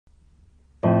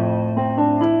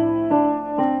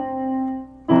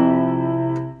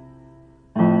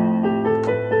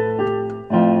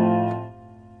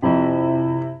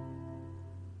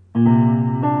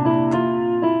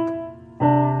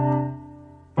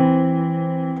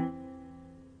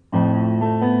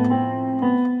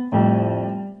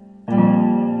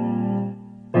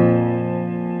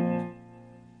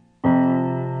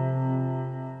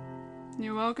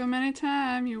Welcome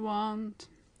anytime you want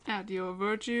at your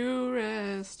Virtue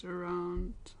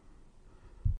Restaurant.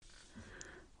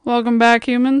 Welcome back,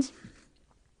 humans.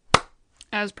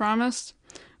 As promised,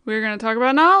 we're going to talk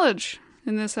about knowledge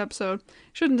in this episode.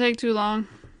 Shouldn't take too long.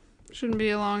 Shouldn't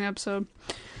be a long episode.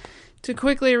 To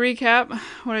quickly recap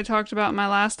what I talked about in my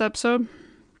last episode,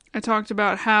 I talked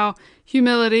about how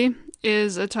humility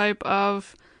is a type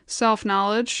of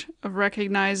self-knowledge, of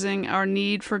recognizing our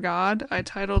need for God. I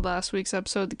titled last week's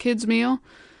episode The Kids' Meal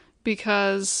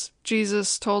because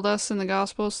Jesus told us in the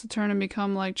Gospels to turn and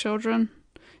become like children.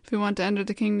 If we want to enter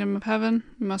the kingdom of heaven,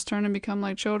 we must turn and become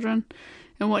like children.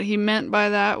 And what he meant by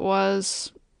that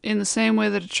was, in the same way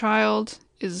that a child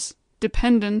is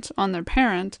dependent on their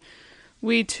parent,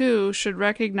 we too should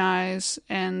recognize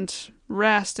and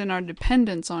rest in our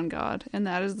dependence on God, and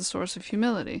that is the source of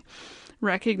humility.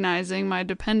 Recognizing my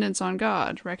dependence on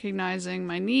God, recognizing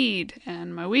my need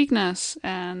and my weakness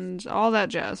and all that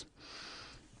jazz.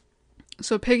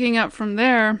 So picking up from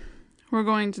there, we're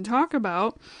going to talk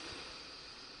about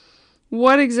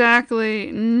what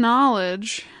exactly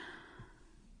knowledge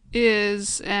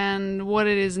is and what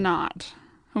it is not.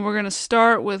 And we're going to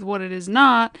start with what it is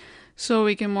not so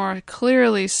we can more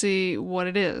clearly see what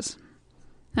it is.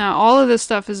 Now, all of this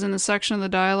stuff is in the section of the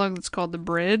dialogue that's called the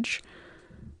bridge.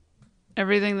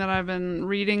 Everything that I've been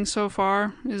reading so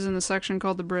far is in the section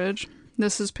called the bridge.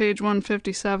 This is page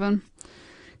 157.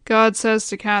 God says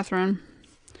to Catherine,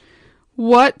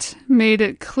 "What made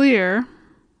it clear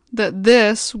that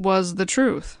this was the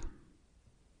truth?"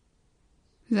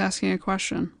 He's asking a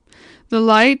question. "The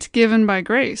light given by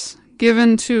grace,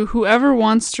 given to whoever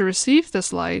wants to receive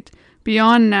this light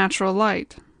beyond natural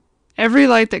light. Every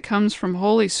light that comes from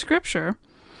Holy Scripture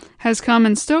has come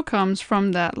and still comes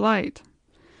from that light.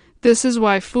 This is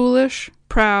why foolish,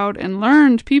 proud, and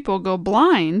learned people go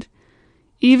blind,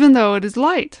 even though it is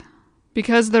light,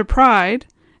 because their pride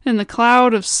and the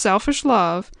cloud of selfish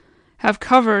love have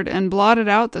covered and blotted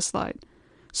out this light.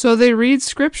 So they read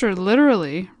Scripture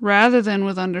literally rather than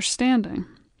with understanding.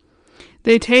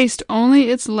 They taste only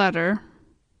its letter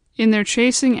in their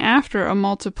chasing after a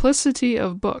multiplicity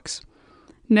of books,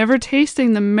 never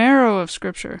tasting the marrow of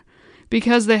Scripture,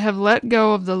 because they have let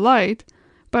go of the light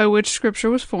by which Scripture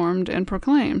was formed and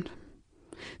proclaimed.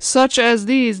 Such as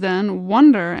these, then,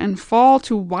 wonder and fall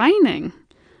to whining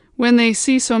when they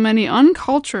see so many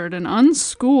uncultured and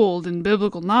unschooled in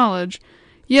biblical knowledge,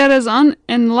 yet as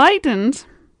unenlightened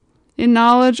in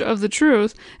knowledge of the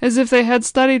truth as if they had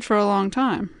studied for a long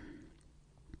time.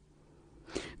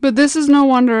 But this is no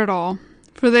wonder at all,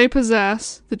 for they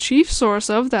possess the chief source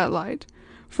of that light,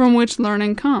 from which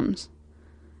learning comes.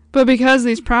 But because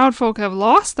these proud folk have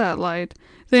lost that light,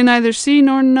 they neither see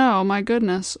nor know my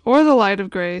goodness, or the light of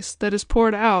grace that is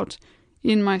poured out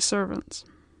in my servants."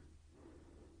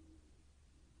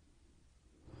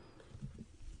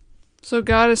 So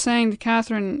God is saying to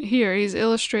Catherine here, he's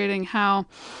illustrating how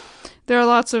there are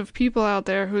lots of people out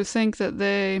there who think that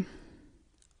they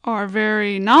are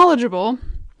very knowledgeable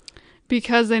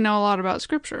because they know a lot about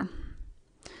Scripture.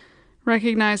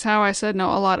 Recognize how I said know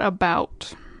a lot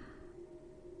about.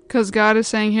 Because God is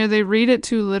saying here they read it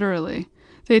too literally.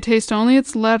 They taste only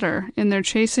its letter in their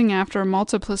chasing after a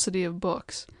multiplicity of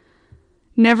books,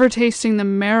 never tasting the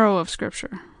marrow of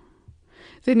Scripture.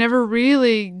 They never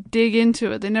really dig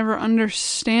into it. They never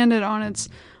understand it on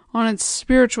its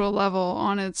spiritual level,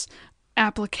 on its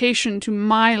application to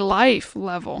my life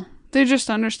level. They just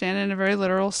understand it in a very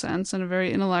literal sense, in a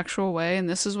very intellectual way, and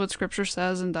this is what Scripture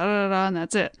says, and da-da-da-da, and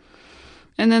that's it.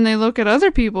 And then they look at other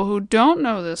people who don't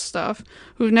know this stuff,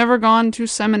 who've never gone to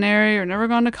seminary or never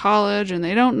gone to college, and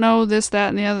they don't know this, that,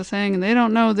 and the other thing, and they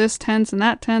don't know this tense and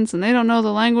that tense, and they don't know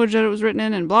the language that it was written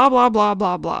in, and blah, blah, blah,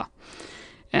 blah, blah.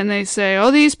 And they say,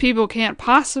 oh, these people can't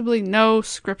possibly know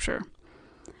Scripture.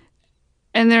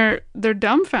 And they're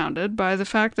dumbfounded by the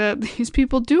fact that these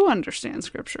people do understand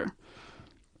Scripture.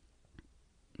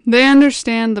 They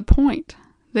understand the point.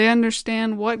 They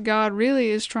understand what God really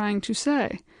is trying to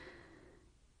say.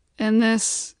 And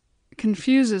this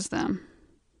confuses them.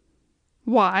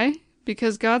 Why?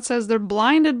 Because God says they're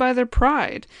blinded by their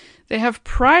pride. They have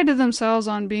prided themselves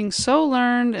on being so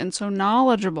learned and so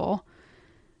knowledgeable.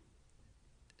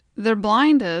 They're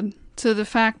blinded to the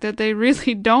fact that they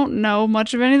really don't know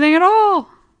much of anything at all.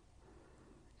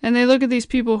 And they look at these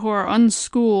people who are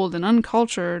unschooled and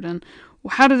uncultured, and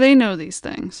how do they know these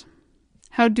things?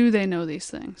 How do they know these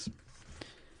things?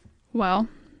 Well,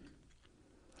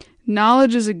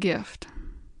 knowledge is a gift.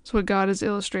 That's what God is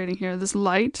illustrating here. This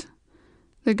light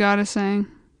that God is saying,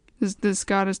 this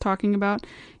God is talking about,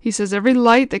 he says every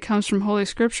light that comes from Holy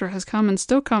Scripture has come and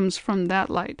still comes from that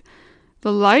light,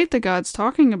 The light that God's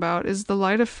talking about is the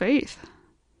light of faith,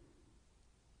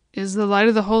 is the light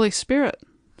of the Holy Spirit.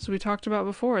 As we talked about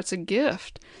before, it's a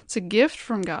gift. It's a gift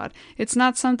from God. It's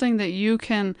not something that you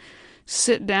can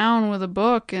sit down with a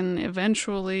book and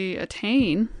eventually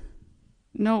attain.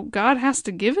 No, God has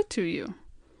to give it to you.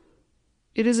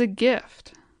 It is a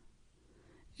gift.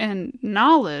 And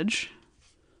knowledge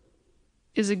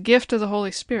is a gift of the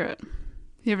Holy Spirit.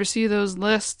 You ever see those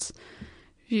lists?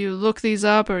 If you look these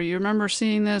up or you remember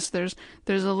seeing this, there's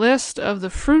a list of the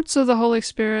fruits of the Holy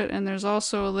Spirit, and there's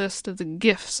also a list of the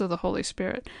gifts of the Holy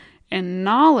Spirit. And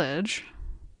knowledge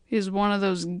is one of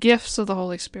those gifts of the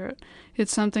Holy Spirit.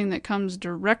 It's something that comes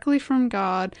directly from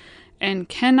God and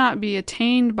cannot be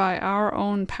attained by our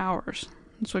own powers.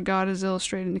 That's what God is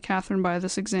illustrating to Catherine by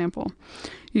this example.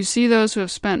 You see those who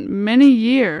have spent many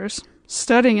years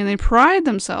studying, and they pride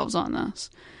themselves on this.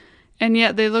 And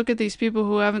yet they look at these people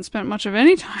who haven't spent much of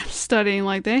any time studying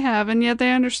like they have, and yet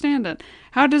they understand it.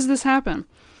 How does this happen?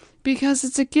 Because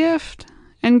it's a gift,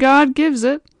 and God gives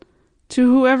it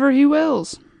to whoever he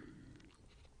wills.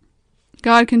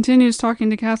 God continues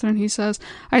talking to Catherine. He says,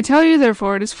 I tell you,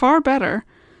 therefore, it is far better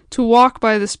to walk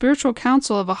by the spiritual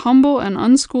counsel of a humble and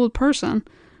unschooled person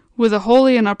with a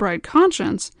holy and upright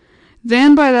conscience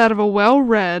than by that of a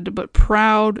well-read but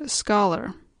proud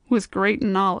scholar with great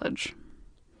knowledge.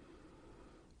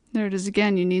 There it is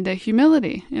again. You need that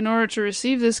humility. In order to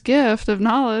receive this gift of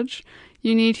knowledge,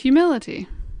 you need humility.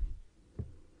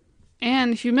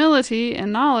 And humility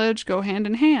and knowledge go hand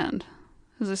in hand.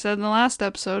 As I said in the last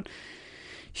episode,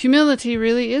 humility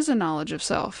really is a knowledge of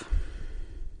self.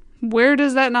 Where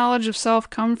does that knowledge of self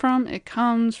come from? It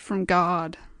comes from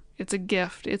God. It's a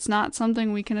gift. It's not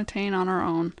something we can attain on our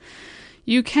own.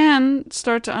 You can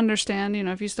start to understand,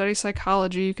 if you study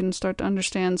psychology, you can start to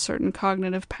understand certain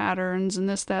cognitive patterns and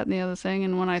this, that, and the other thing.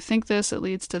 And when I think this, it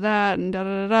leads to that, and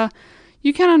da-da-da-da.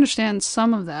 You can understand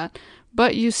some of that,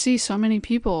 but you see so many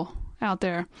people out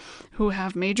there who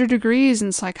have major degrees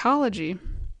in psychology,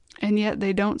 and yet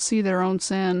they don't see their own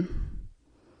sin.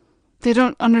 They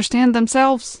don't understand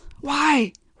themselves.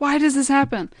 Why? Why does this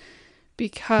happen?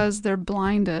 Because they're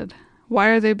blinded. Why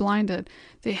are they blinded?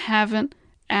 They haven't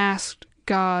asked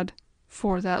God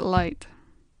for that light.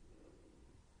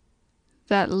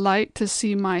 That light to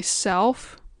see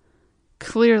myself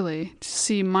clearly, to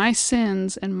see my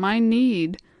sins and my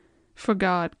need for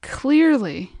God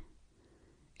clearly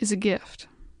is a gift.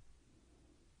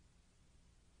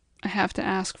 I have to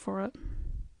ask for it.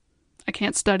 I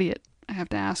can't study it. I have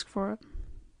to ask for it.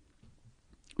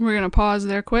 We're going to pause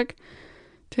there quick,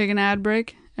 take an ad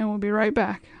break, and we'll be right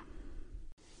back.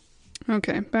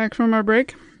 Okay, back from our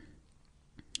break.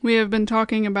 We have been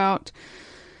talking about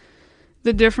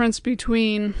the difference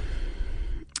between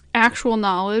actual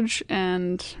knowledge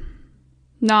and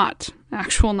not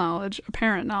actual knowledge,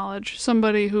 apparent knowledge.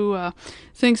 Somebody who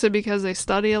thinks that because they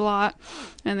study a lot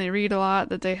and they read a lot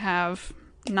that they have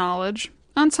knowledge.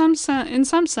 In some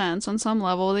sense, on some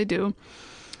level, they do.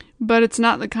 But it's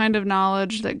not the kind of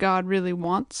knowledge that God really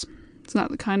wants. It's not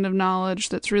the kind of knowledge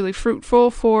that's really fruitful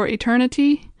for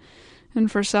eternity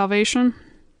and for salvation.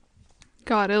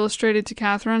 God illustrated to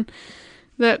Catherine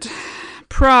that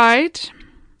pride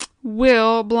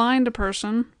will blind a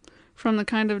person from the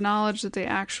kind of knowledge that they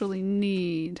actually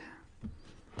need.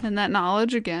 And that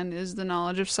knowledge, again, is the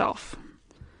knowledge of self.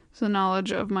 It's the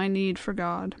knowledge of my need for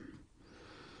God.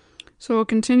 So we'll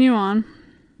continue on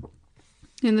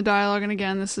in the dialogue, and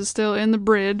again, this is still in the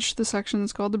bridge, the section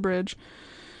that's called the bridge.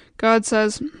 God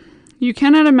says, You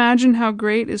cannot imagine how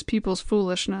great is people's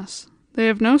foolishness. They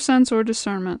have no sense or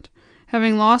discernment,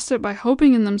 having lost it by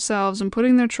hoping in themselves and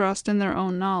putting their trust in their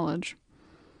own knowledge.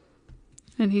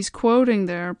 And he's quoting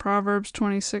there Proverbs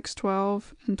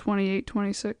 26:12 and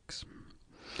 28:26.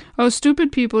 O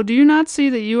stupid people, do you not see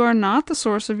that you are not the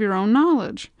source of your own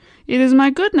knowledge? It is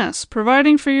my goodness,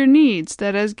 providing for your needs,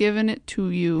 that has given it to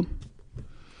you.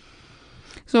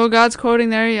 So God's quoting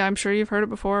there, yeah, I'm sure you've heard it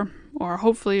before, or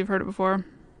hopefully you've heard it before.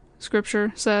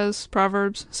 Scripture says,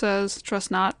 Proverbs says,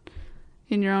 trust not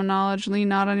in your own knowledge, lean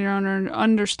not on your own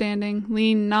understanding,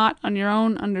 lean not on your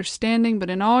own understanding, but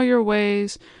in all your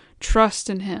ways, trust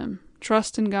in Him.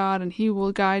 Trust in God, and He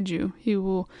will guide you. He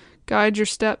will guide your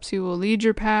steps. He will lead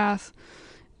your path,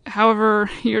 however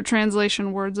your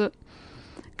translation words it.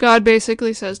 God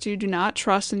basically says to you, do not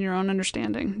trust in your own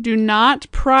understanding. Do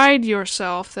not pride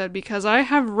yourself that because I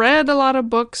have read a lot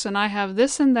of books and I have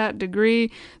this and that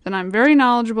degree, then I'm very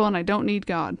knowledgeable and I don't need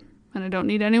God. And I don't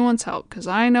need anyone's help because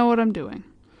I know what I'm doing.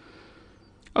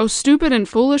 Oh, stupid and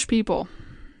foolish people.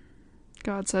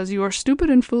 God says you are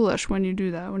stupid and foolish when you do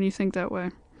that, when you think that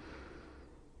way.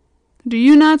 Do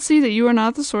you not see that you are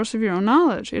not the source of your own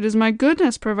knowledge? It is my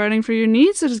goodness providing for your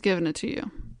needs that has given it to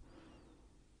you.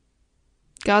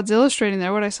 God's illustrating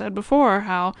there what I said before,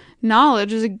 how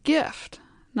knowledge is a gift.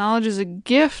 Knowledge is a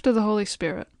gift of the Holy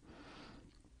Spirit.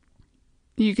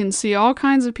 You can see all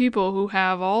kinds of people who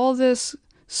have all this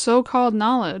so-called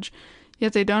knowledge,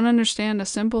 yet they don't understand a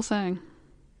simple thing.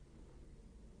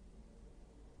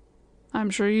 I'm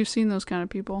sure you've seen those kind of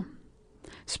people.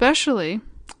 Especially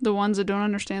the ones that don't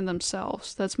understand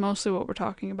themselves. That's mostly what we're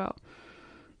talking about.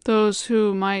 Those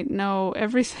who might know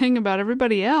everything about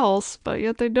everybody else, but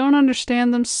yet they don't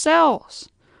understand themselves.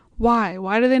 Why?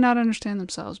 Why do they not understand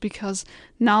themselves? Because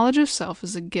knowledge of self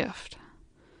is a gift.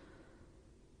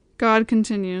 God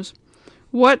continues,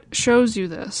 what shows you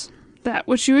this? That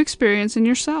which you experience in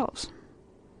yourselves.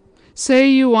 Say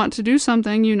you want to do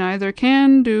something you neither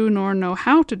can do nor know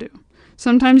how to do.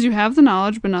 Sometimes you have the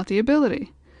knowledge but not the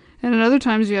ability. And at other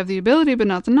times you have the ability but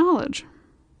not the knowledge.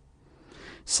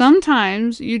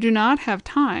 Sometimes you do not have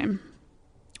time,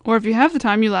 or if you have the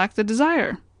time, you lack the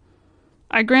desire.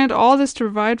 I grant all this to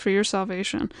provide for your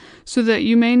salvation, so that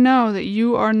you may know that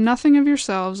you are nothing of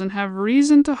yourselves and have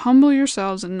reason to humble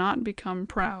yourselves and not become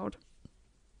proud.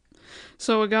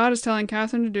 So what God is telling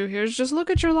Catherine to do here is just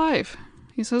look at your life.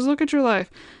 He says, look at your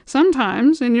life.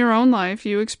 Sometimes in your own life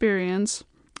you experience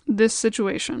this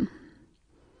situation.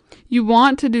 You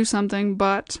want to do something,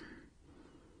 but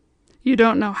you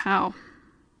don't know how.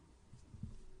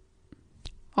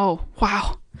 Oh,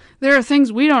 wow. There are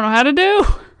things we don't know how to do.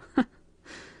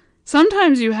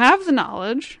 Sometimes you have the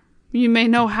knowledge. You may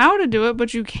know how to do it,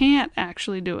 but you can't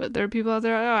actually do it. There are people out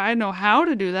there, oh, I know how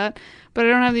to do that, but I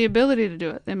don't have the ability to do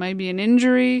it. It might be an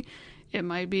injury. It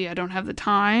might be I don't have the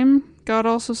time, God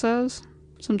also says.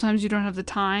 Sometimes you don't have the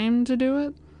time to do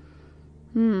it.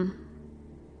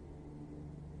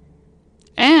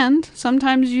 And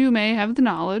sometimes you may have the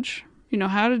knowledge, you know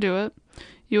how to do it,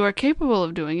 you are capable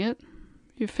of doing it,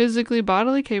 you're physically,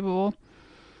 bodily capable,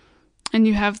 and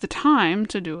you have the time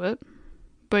to do it,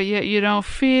 but yet you don't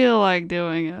feel like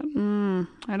doing it.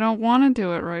 I don't want to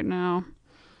do it right now.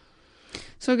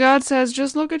 So God says,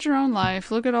 just look at your own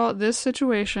life, look at all this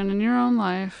situation in your own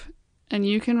life, and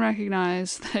you can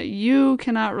recognize that you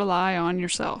cannot rely on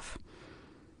yourself.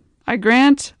 I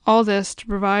grant all this to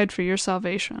provide for your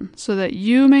salvation, so that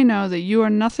you may know that you are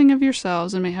nothing of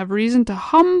yourselves and may have reason to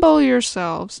humble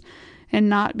yourselves and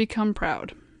not become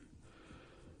proud.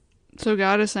 So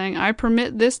God is saying, I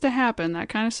permit this to happen, that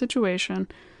kind of situation,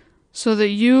 so that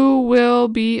you will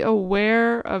be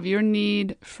aware of your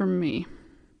need for me.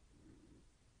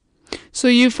 So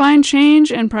you find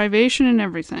change and privation in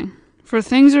everything, for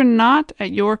things are not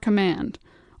at your command.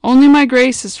 Only my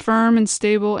grace is firm and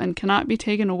stable and cannot be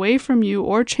taken away from you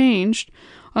or changed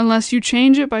unless you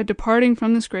change it by departing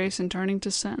from this grace and turning to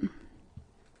sin.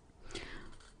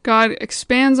 God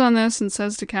expands on this and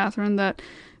says to Catherine that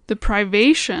the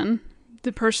privation,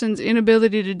 the person's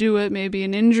inability to do it, maybe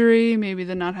an injury, maybe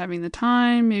the not having the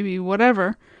time, maybe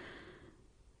whatever,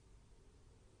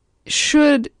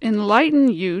 should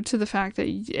enlighten you to the fact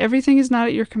that everything is not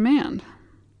at your command.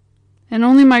 And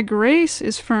only my grace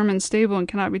is firm and stable and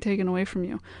cannot be taken away from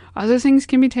you. Other things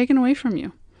can be taken away from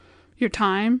you. Your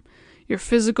time, your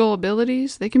physical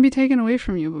abilities, they can be taken away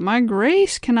from you. But my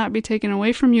grace cannot be taken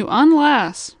away from you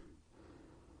unless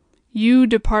you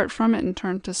depart from it and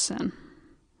turn to sin.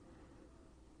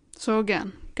 So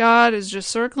again, God is just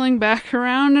circling back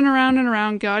around and around and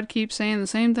around. God keeps saying the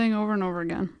same thing over and over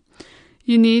again.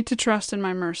 You need to trust in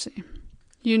my mercy.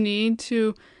 You need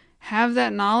to have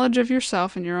that knowledge of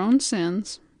yourself and your own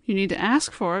sins. You need to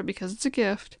ask for it because it's a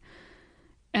gift.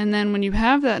 And then when you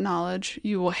have that knowledge,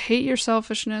 you will hate your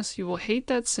selfishness, you will hate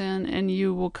that sin, and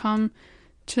you will come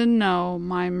to know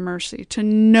my mercy. To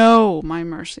know my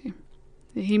mercy.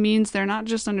 He means they're not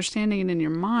just understanding it in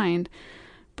your mind,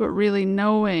 but really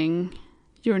knowing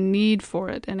your need for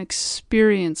it and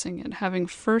experiencing it, having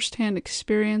firsthand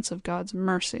experience of God's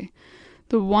mercy.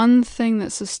 The one thing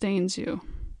that sustains you.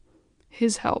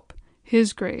 His help,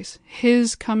 His grace,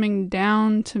 His coming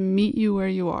down to meet you where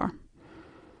you are.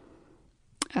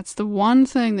 That's the one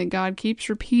thing that God keeps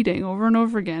repeating over and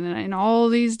over again. And in all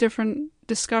these different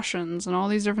discussions and all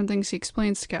these different things He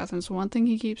explains to Catherine, it's the one thing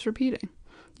He keeps repeating.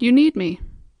 You need me.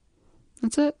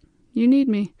 That's it. You need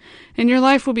me. And your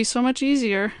life will be so much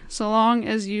easier so long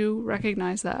as you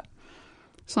recognize that.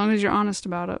 As long as you're honest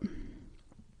about it.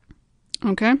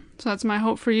 Okay? So that's my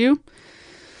hope for you.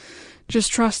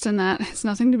 Just trust in that. It's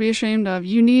nothing to be ashamed of.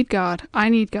 You need God. I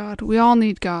need God. We all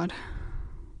need God.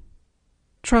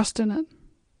 Trust in it.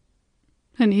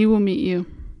 And He will meet you.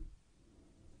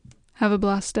 Have a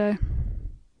blessed day.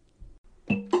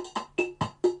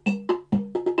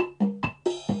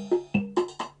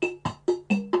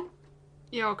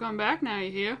 Y'all come back now,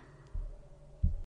 you hear?